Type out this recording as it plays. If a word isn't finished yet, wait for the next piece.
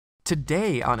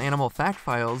Today on Animal Fact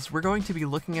Files, we're going to be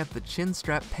looking at the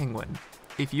Chinstrap penguin.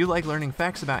 If you like learning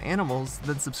facts about animals,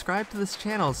 then subscribe to this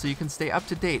channel so you can stay up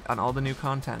to date on all the new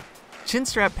content.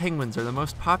 Chinstrap penguins are the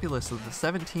most populous of the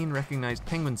 17 recognized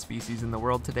penguin species in the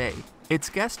world today. It's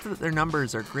guessed that their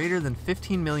numbers are greater than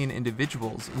 15 million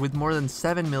individuals, with more than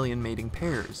 7 million mating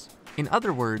pairs. In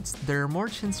other words, there are more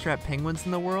Chinstrap penguins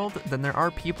in the world than there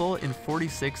are people in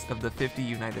 46 of the 50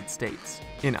 United States.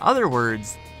 In other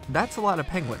words, that's a lot of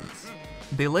penguins.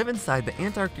 They live inside the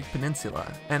Antarctic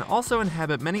Peninsula, and also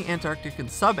inhabit many Antarctic and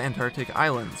sub-Antarctic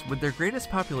islands, with their greatest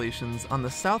populations on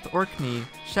the South Orkney,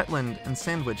 Shetland, and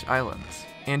Sandwich Islands.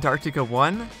 Antarctica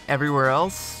 1, everywhere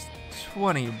else,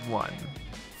 21.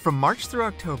 From March through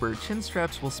October,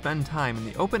 chinstraps will spend time in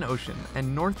the open ocean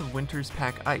and north of winter's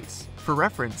pack ice. For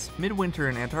reference, midwinter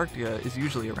in Antarctica is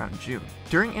usually around June.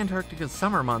 During Antarctica's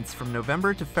summer months from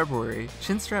November to February,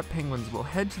 chinstrap penguins will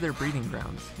head to their breeding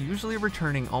grounds, usually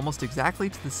returning almost exactly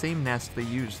to the same nest they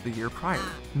used the year prior.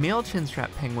 Male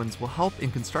chinstrap penguins will help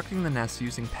in constructing the nest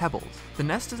using pebbles. The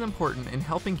nest is important in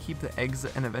helping keep the eggs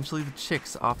and eventually the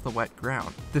chicks off the wet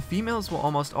ground. The females will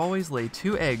almost always lay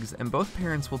 2 eggs, and both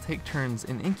parents will take turns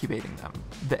in incubating them.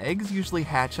 The eggs usually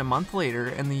hatch a month later,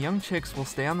 and the young chicks will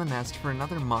stay on the nest for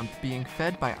another month, being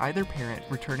fed by either parent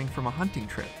returning from a hunting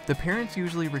trip. The parents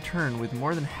usually return with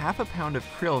more than half a pound of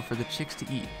krill for the chicks to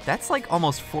eat. That's like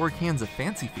almost 4 cans of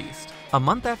Fancy Feast. A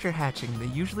month after hatching, they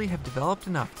usually have developed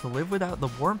enough to live without the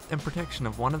warmth and protection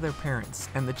of one of their parents,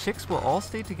 and the chicks will all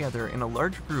stay together in a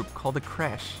large group called a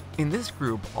creche. In this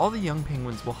group, all the young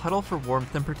penguins will huddle for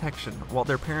warmth and protection while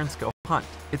their parents go hunt.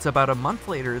 It's about a month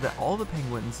later that all the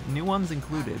penguins, new ones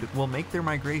included, will make their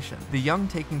migration, the young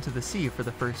taking to the sea for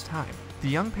the first time. The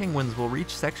young penguins will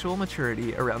reach sexual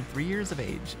maturity around 3 years of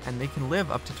age, and they can live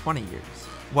up to 20 years.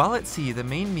 While at sea, the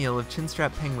main meal of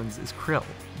chinstrap penguins is krill.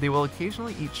 They will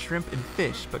occasionally eat shrimp and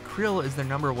fish, but krill is their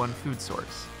 #1 food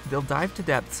source. They'll dive to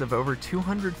depths of over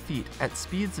 200 feet at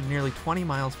speeds of nearly 20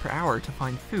 miles per hour to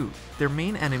find food. Their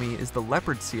main enemy is the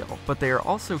leopard seal, but they are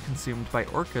also consumed by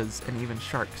orcas and even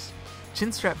sharks.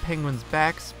 Chinstrap penguins'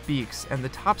 backs, beaks, and the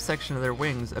top section of their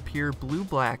wings appear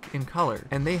blue-black in color,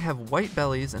 and they have white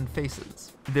bellies and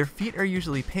faces. Their feet are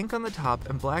usually pink on the top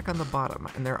and black on the bottom,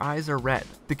 and their eyes are red.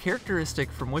 The characteristic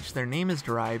from which their name is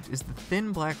derived is the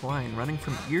thin black line running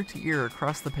from ear to ear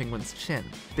across the penguin's chin.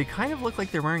 They kind of look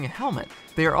like they're wearing a helmet.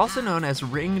 They are also known as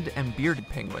ringed and bearded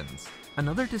penguins.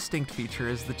 Another distinct feature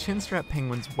is the chinstrap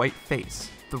penguin's white face.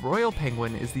 The royal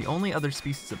penguin is the only other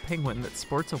species of penguin that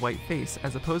sports a white face,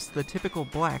 as opposed to the typical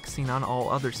black seen on all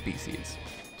other species.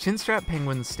 Chinstrap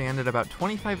penguins stand at about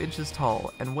 25 inches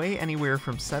tall and weigh anywhere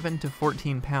from 7 to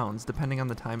 14 pounds depending on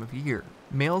the time of year.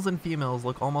 Males and females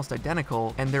look almost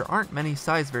identical, and there aren't many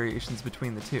size variations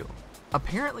between the two.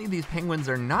 Apparently, these penguins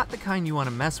are not the kind you want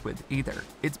to mess with either.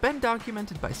 It's been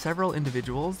documented by several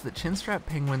individuals that chinstrap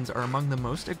penguins are among the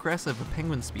most aggressive of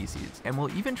penguin species, and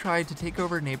will even try to take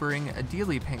over neighboring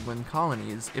Adelie penguin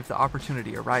colonies if the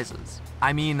opportunity arises.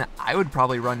 I mean, I would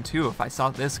probably run too if I saw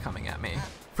this coming at me.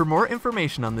 For more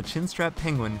information on the chinstrap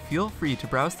penguin, feel free to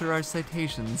browse through our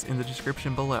citations in the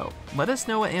description below. Let us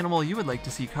know what animal you would like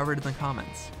to see covered in the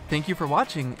comments. Thank you for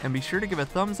watching, and be sure to give a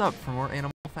thumbs up for more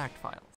Animal Fact Files.